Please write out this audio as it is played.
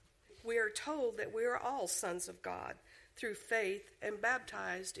we are told that we are all sons of God through faith and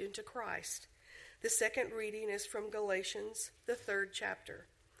baptized into Christ. The second reading is from Galatians, the 3rd chapter.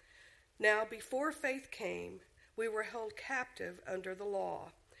 Now, before faith came, we were held captive under the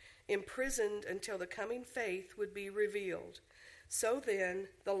law, imprisoned until the coming faith would be revealed. So then,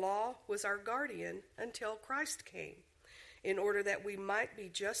 the law was our guardian until Christ came, in order that we might be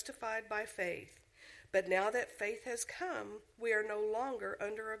justified by faith. But now that faith has come, we are no longer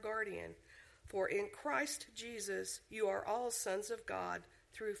under a guardian. For in Christ Jesus you are all sons of God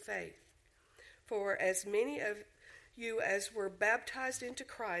through faith. For as many of you as were baptized into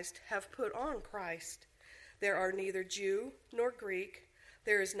Christ have put on Christ. There are neither Jew nor Greek.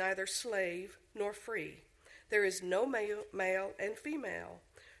 There is neither slave nor free. There is no male and female,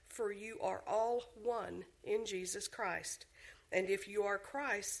 for you are all one in Jesus Christ. And if you are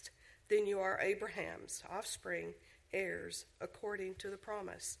Christ, then you are Abraham's offspring, heirs according to the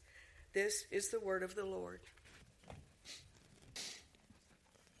promise. This is the word of the Lord.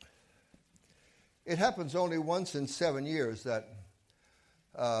 It happens only once in 7 years that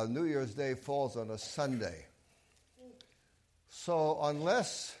New Year's Day falls on a Sunday. So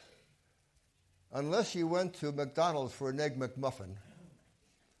unless you went to McDonald's for an Egg McMuffin,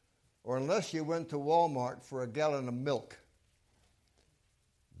 or unless you went to Walmart for a gallon of milk,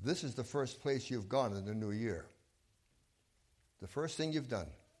 this is the first place you've gone in the new year. The first thing you've done.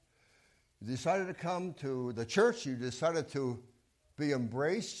 You decided to come to the church. You decided to be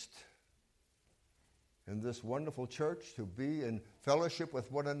embraced in this wonderful church, to be in fellowship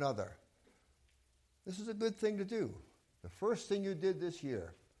with one another. This is a good thing to do. The first thing you did this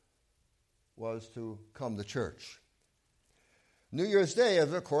year was to come to church. New Year's Day,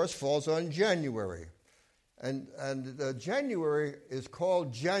 of course, falls on January. And January is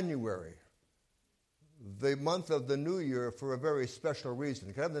called January, the month of the new year, for a very special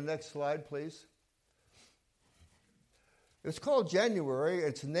reason. Can I have the next slide, please? It's called January.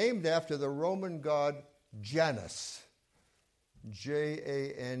 It's named after the Roman god Janus,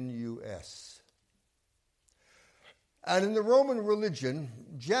 Janus. And in the Roman religion,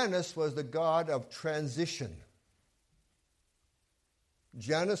 Janus was the god of transition.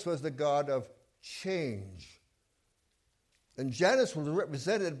 Janus was the god of change. And Janus was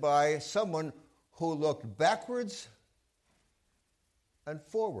represented by someone who looked backwards and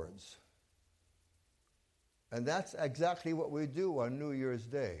forwards. And that's exactly what we do on New Year's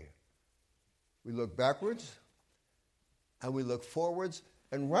Day. We look backwards and we look forwards,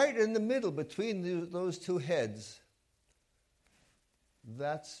 and right in the middle between those two heads,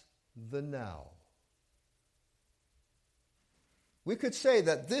 that's the now. We could say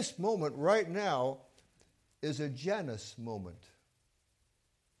that this moment right now is a Janus moment.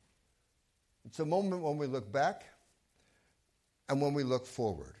 It's a moment when we look back and when we look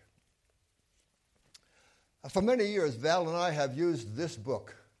forward. For many years, Val and I have used this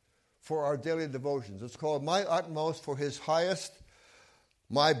book for our daily devotions. It's called My Utmost for His Highest,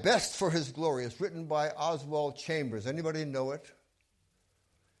 My Best for His Glory. It's written by Oswald Chambers. Anybody know it?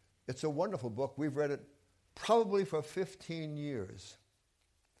 It's a wonderful book. We've read it probably for 15 years.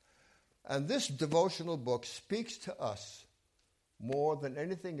 And this devotional book speaks to us more than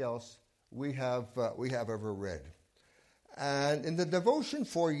anything else we have ever read. And in the devotion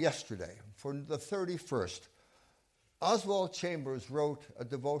for yesterday, for the 31st, Oswald Chambers wrote a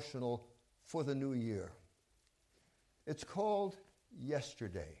devotional for the new year. It's called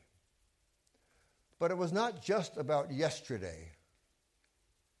Yesterday. But it was not just about yesterday.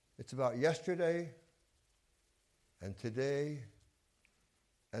 It's about yesterday and today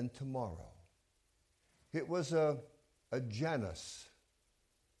and tomorrow. It was a Janus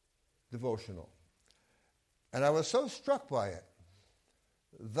devotional. And I was so struck by it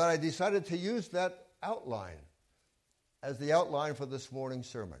that I decided to use that outline as the outline for this morning's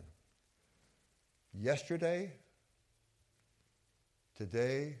sermon. Yesterday,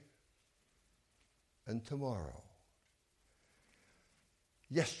 today, and tomorrow.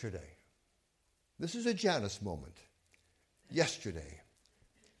 Yesterday. This is a Janus moment. Yesterday.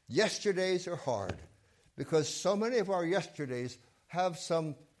 Yesterdays are hard because so many of our yesterdays have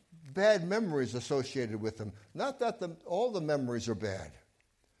some bad memories associated with them. Not that all the memories are bad,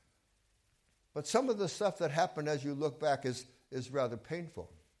 but some of the stuff that happened as you look back is rather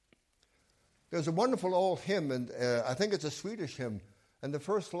painful. There's a wonderful old hymn, and I think it's a Swedish hymn, and the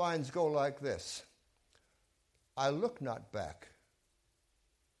first lines go like this: I look not back.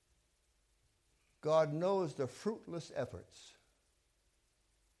 God knows the fruitless efforts,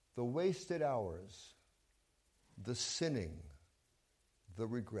 the wasted hours, the sinning, the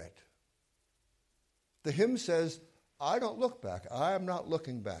regret. The hymn says, I don't look back. I am not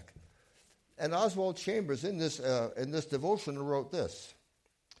looking back. And Oswald Chambers, in this devotion, wrote this: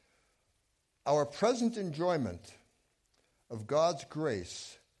 our present enjoyment of God's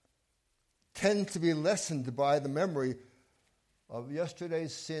grace tends to be lessened by the memory of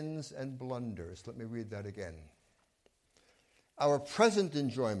yesterday's sins and blunders. Let me read that again. Our present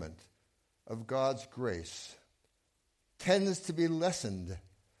enjoyment of God's grace tends to be lessened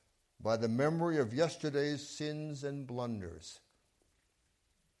by the memory of yesterday's sins and blunders.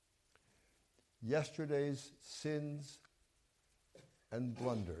 Yesterday's sins and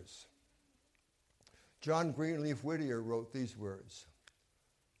blunders. John Greenleaf Whittier wrote these words: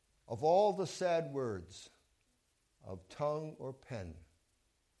 of all the sad words of tongue or pen,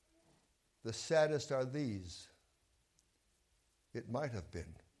 the saddest are these: it might have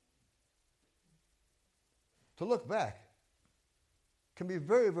been. To look back can be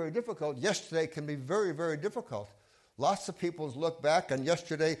very, very difficult. Yesterday can be very, very difficult. Lots of people look back on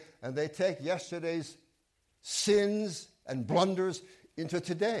yesterday and they take yesterday's sins and blunders into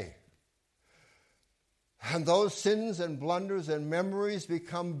today. And those sins and blunders and memories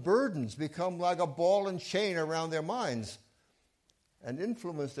become burdens, become like a ball and chain around their minds, and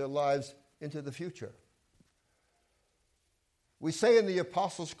influence their lives into the future. We say in the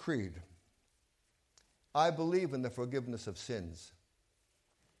Apostles' Creed, I believe in the forgiveness of sins.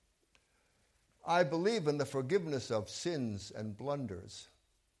 I believe in the forgiveness of sins and blunders.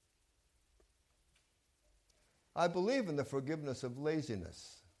 I believe in the forgiveness of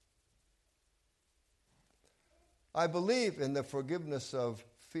laziness. I believe in the forgiveness of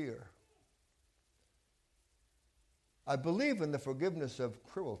fear. I believe in the forgiveness of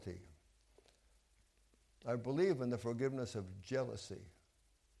cruelty. I believe in the forgiveness of jealousy.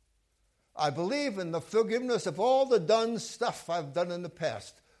 I believe in the forgiveness of all the done stuff I've done in the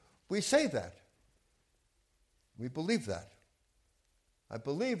past. We say that. We believe that. I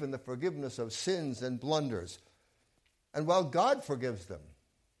believe in the forgiveness of sins and blunders. And while God forgives them,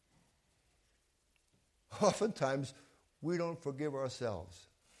 oftentimes we don't forgive ourselves.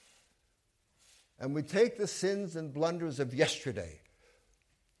 And we take the sins and blunders of yesterday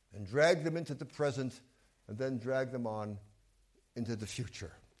and drag them into the present and then drag them on into the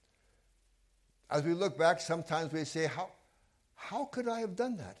future. As we look back, sometimes we say, how could I have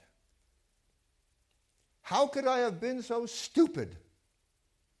done that? How could I have been so stupid?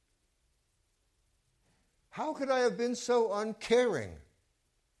 How could I have been so uncaring?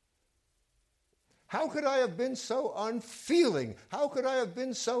 How could I have been so unfeeling? How could I have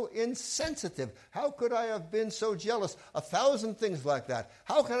been so insensitive? How could I have been so jealous? 1,000 things like that.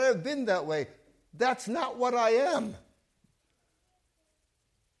 How could I have been that way? That's not what I am.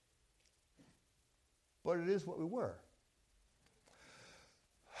 But it is what we were.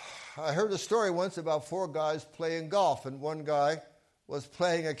 I heard a story once about 4 guys playing golf, and one guy was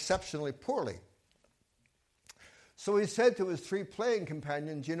playing exceptionally poorly. So he said to his 3 playing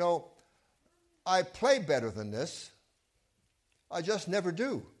companions, you know, I play better than this. I just never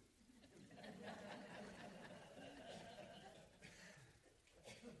do.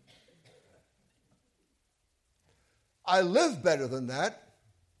 I live better than that.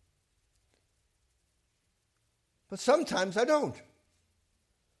 But sometimes I don't.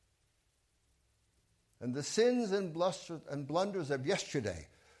 And the sins and blunders of yesterday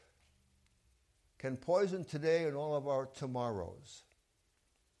can poison today and all of our tomorrows.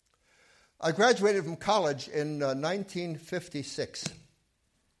 I graduated from college in 1956.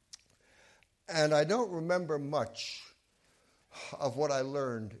 And I don't remember much of what I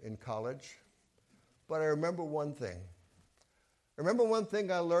learned in college, but I remember one thing. I remember one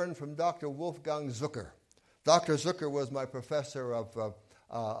thing I learned from Dr. Wolfgang Zucker. Dr. Zucker was my professor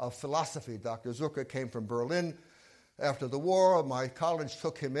of philosophy. Dr. Zucker came from Berlin. After the war, my college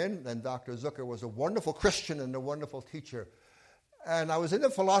took him in, and Dr. Zucker was a wonderful Christian and a wonderful teacher. And I was in a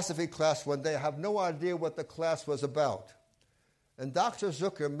philosophy class one day. I have no idea what the class was about. And Dr.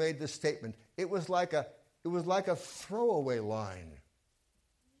 Zucker made this statement. It was like a throwaway line.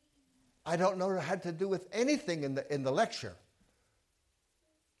 I don't know it had to do with anything in the lecture.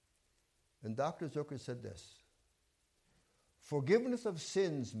 And Dr. Zucker said this: forgiveness of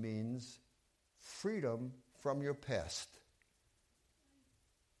sins means freedom from your past.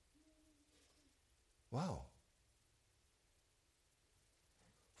 Wow.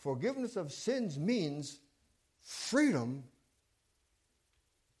 Forgiveness of sins means freedom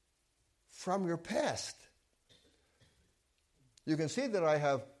from your past. You can see that I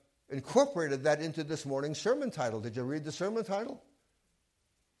have incorporated that into this morning's sermon title. Did you read the sermon title?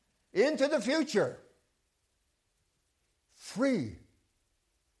 Into the future. Free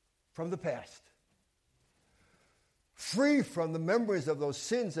from the past. free from the memories of those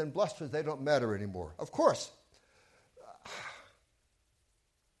sins and blusters, they don't matter anymore. Of course,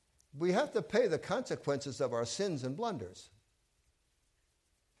 we have to pay the consequences of our sins and blunders.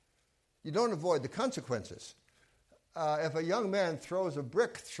 You don't avoid the consequences. If a young man throws a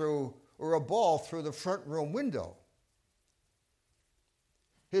brick through or a ball through the front room window,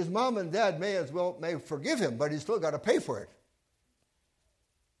 his mom and dad may forgive him, but he's still got to pay for it.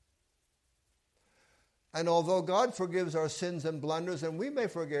 And although God forgives our sins and blunders, and we may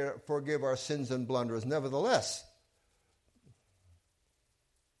forgive our sins and blunders, nevertheless,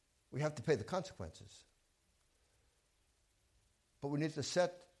 we have to pay the consequences. But we need to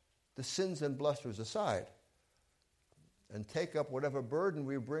set the sins and blusters aside and take up whatever burden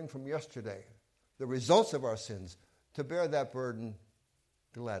we bring from yesterday, the results of our sins, to bear that burden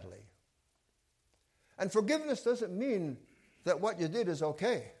gladly. And forgiveness doesn't mean that what you did is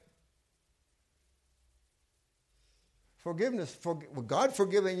okay. Forgiveness, God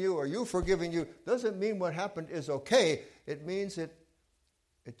forgiving you or you forgiving you, doesn't mean what happened is okay. It means it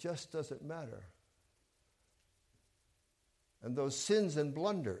just doesn't matter. And those sins and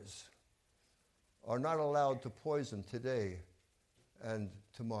blunders are not allowed to poison today and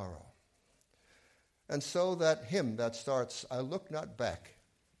tomorrow. And so that hymn that starts, I look not back.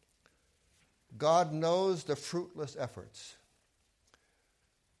 God knows the fruitless efforts,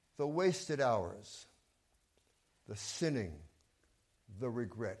 the wasted hours, the sinning, the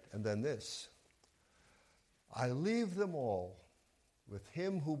regret. And then this, I leave them all with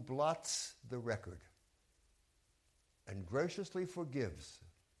him who blots the record and graciously forgives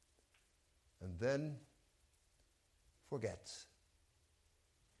and then forgets.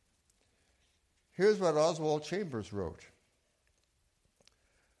 Here's what Oswald Chambers wrote.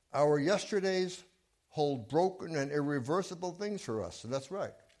 Our yesterdays hold broken and irreversible things for us. And that's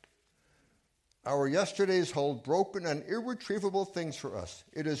right. Our yesterdays hold broken and irretrievable things for us.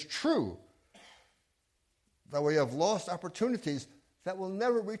 It is true that we have lost opportunities that will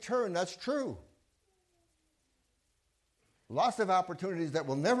never return. That's true. Lots of opportunities that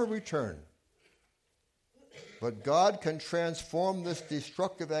will never return. But God can transform this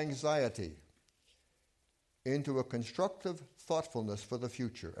destructive anxiety into a constructive thoughtfulness for the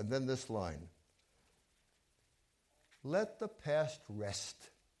future. And then this line, let the past rest,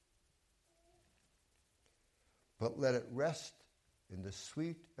 but let it rest in the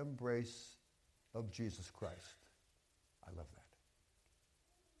sweet embrace of Jesus Christ. I love that.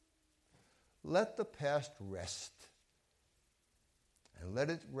 Let the past rest, and let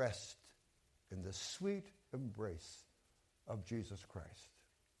it rest in the sweet embrace of Jesus Christ.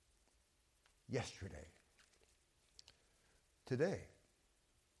 Yesterday. Today.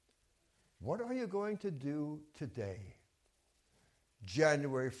 What are you going to do today,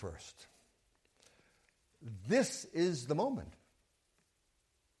 January 1st? This is the moment.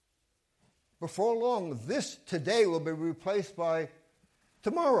 Before long, this today will be replaced by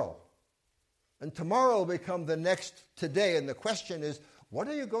tomorrow. And tomorrow will become the next today. And the question is, what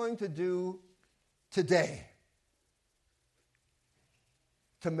are you going to do today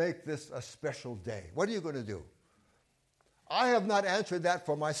to make this a special day? What are you going to do? I have not answered that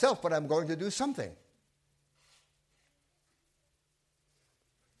for myself, but I'm going to do something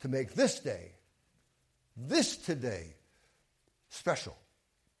to make this day, this today, special.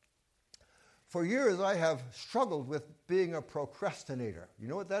 For years, I have struggled with being a procrastinator. You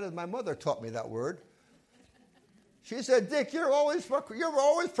know what that is? My mother taught me that word. She said, Dick, you're always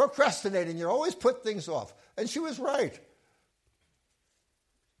procrastinating. You always put things off. And she was right.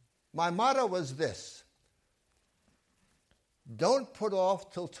 My motto was this: don't put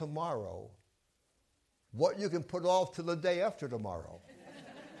off till tomorrow what you can put off till the day after tomorrow.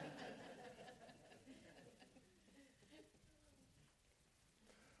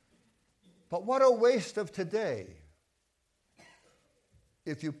 But what a waste of today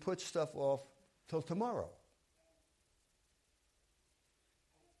if you put stuff off till tomorrow.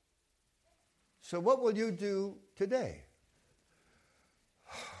 So what will you do today?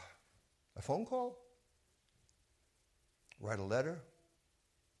 A phone call? Write a letter?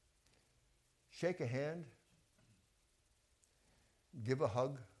 Shake a hand? Give a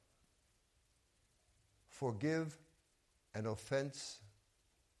hug? Forgive an offense?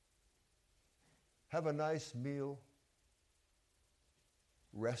 Have a nice meal?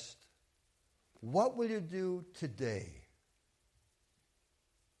 Rest? What will you do today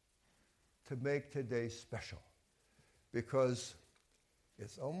to make today special? Because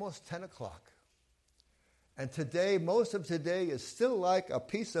it's almost 10 o'clock. And today, most of today is still like a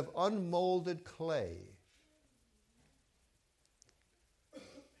piece of unmolded clay.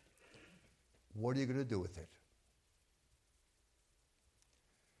 What are you going to do with it?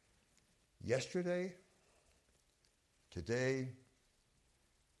 yesterday, today,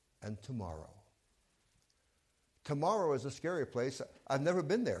 and tomorrow. Tomorrow is a scary place. I've never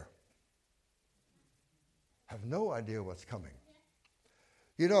been there. I have no idea what's coming.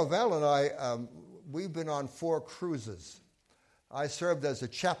 You know, Val and I, we've been on 4 cruises. I served as a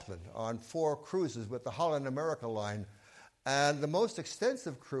chaplain on 4 cruises with the Holland America Line. And the most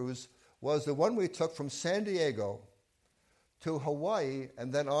extensive cruise was the one we took from San Diego to Hawaii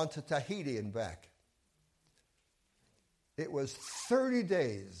and then on to Tahiti and back. It was 30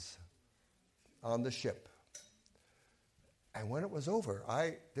 days on the ship. And when it was over,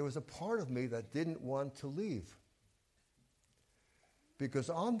 there was a part of me that didn't want to leave. Because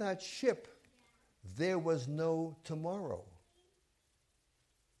on that ship, there was no tomorrow.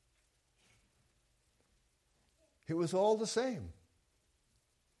 It was all the same.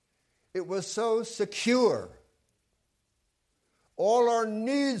 It was so secure. All our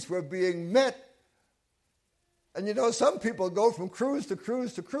needs were being met. And you know, some people go from cruise to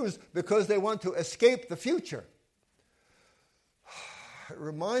cruise to cruise because they want to escape the future. It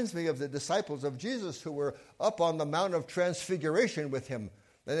reminds me of the disciples of Jesus who were up on the Mount of Transfiguration with him.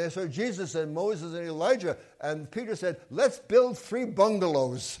 And they saw Jesus and Moses and Elijah. And Peter said, let's build 3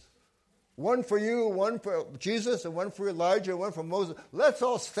 bungalows. One for you, one for Jesus, and one for Elijah, and one for Moses. Let's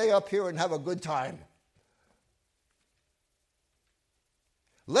all stay up here and have a good time.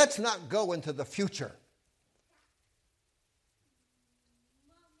 Let's not go into the future.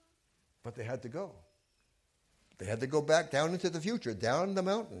 But they had to go. They had to go back down into the future, down the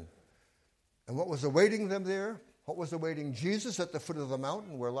mountain. And what was awaiting them there? What was awaiting Jesus at the foot of the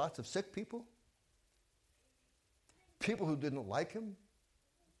mountain were lots of sick people. People who didn't like him.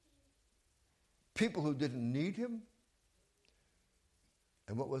 People who didn't need him.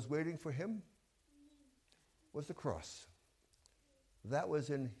 And what was waiting for him was the cross. That was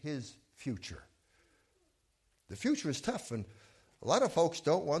in his future. The future is tough, and a lot of folks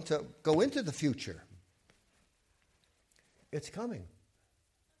don't want to go into the future. It's coming.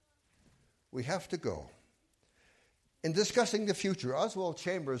 We have to go. In discussing the future, Oswald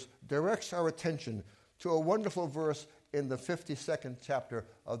Chambers directs our attention to a wonderful verse in the 52nd chapter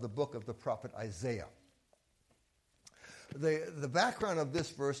of the book of the prophet Isaiah. The background of this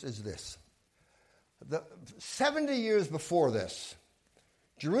verse is this. 70 years before this,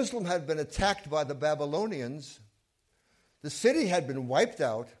 Jerusalem had been attacked by the Babylonians. The city had been wiped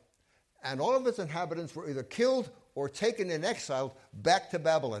out, and all of its inhabitants were either killed or taken in exile back to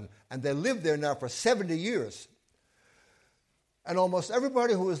Babylon. And they lived there now for 70 years. And almost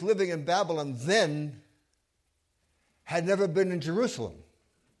everybody who was living in Babylon then had never been in Jerusalem.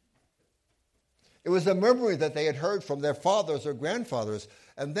 It was a memory that they had heard from their fathers or grandfathers.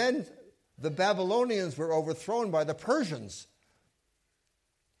 And then the Babylonians were overthrown by the Persians.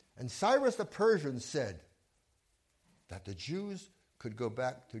 And Cyrus the Persian said that the Jews could go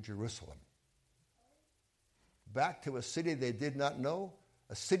back to Jerusalem. Back to a city they did not know,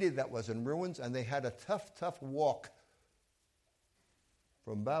 a city that was in ruins, and they had a tough walk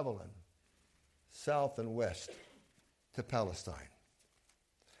from Babylon, south and west, to Palestine.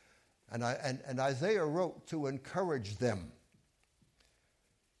 And Isaiah wrote to encourage them.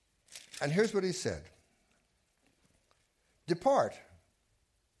 And here's what he said. Depart,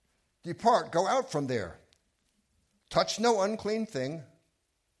 go out from there. Touch no unclean thing.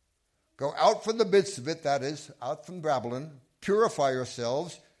 Go out from the midst of it, that is, out from Babylon. Purify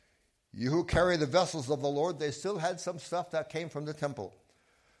yourselves. You who carry the vessels of the Lord, they still had some stuff that came from the temple.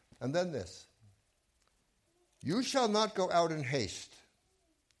 And then this. You shall not go out in haste.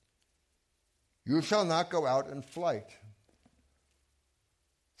 You shall not go out in flight.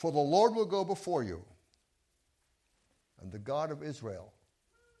 For the Lord will go before you, and the God of Israel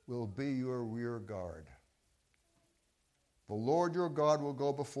will be your rear guard. The Lord your God will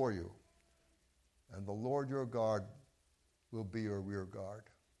go before you, and the Lord your God will be your rear guard.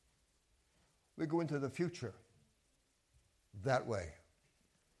 We go into the future that way,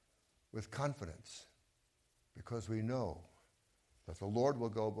 with confidence, because we know that the Lord will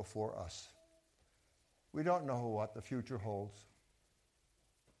go before us. We don't know what the future holds,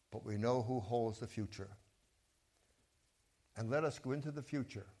 but we know who holds the future. And let us go into the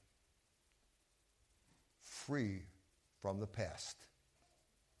future free from the past.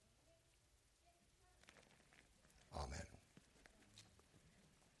 Amen.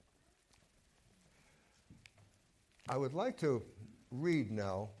 I would like to read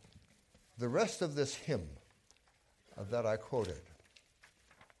now the rest of this hymn that I quoted.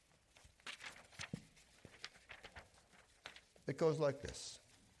 It goes like this.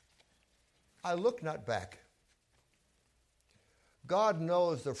 I look not back, God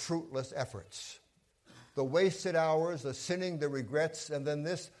knows the fruitless efforts, the wasted hours, the sinning, the regrets, and then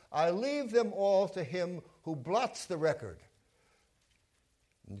this, I leave them all to him who blots the record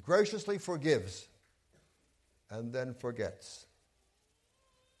and graciously forgives and then forgets.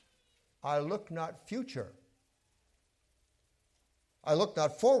 I look not future. I look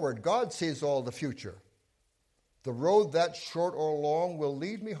not forward. God sees all the future. The road that short or long will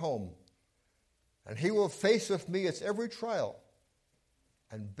lead me home, and he will face with me its every trial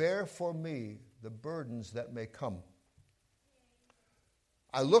and bear for me the burdens that may come.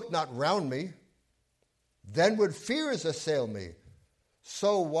 I look not round me, then would fears assail me,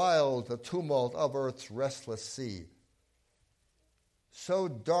 so wild the tumult of earth's restless sea. So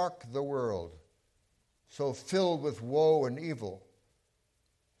dark the world, so filled with woe and evil,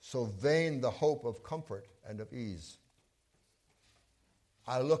 so vain the hope of comfort and of ease.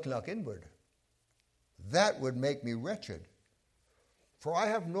 I look not inward. That would make me wretched, for I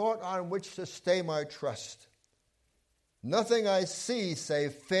have naught on which to stay my trust. Nothing I see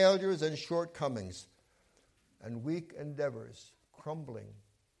save failures and shortcomings, and weak endeavors crumbling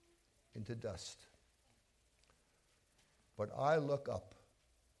into dust. But I look up.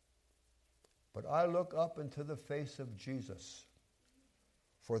 But I look up into the face of Jesus,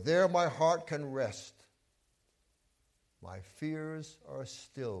 for there my heart can rest. My fears are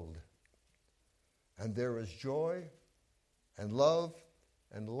stilled, and there is joy and love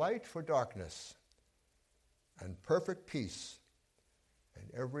and light for darkness and perfect peace and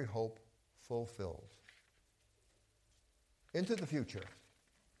every hope fulfilled. Into the future,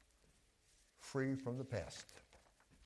 free from the past.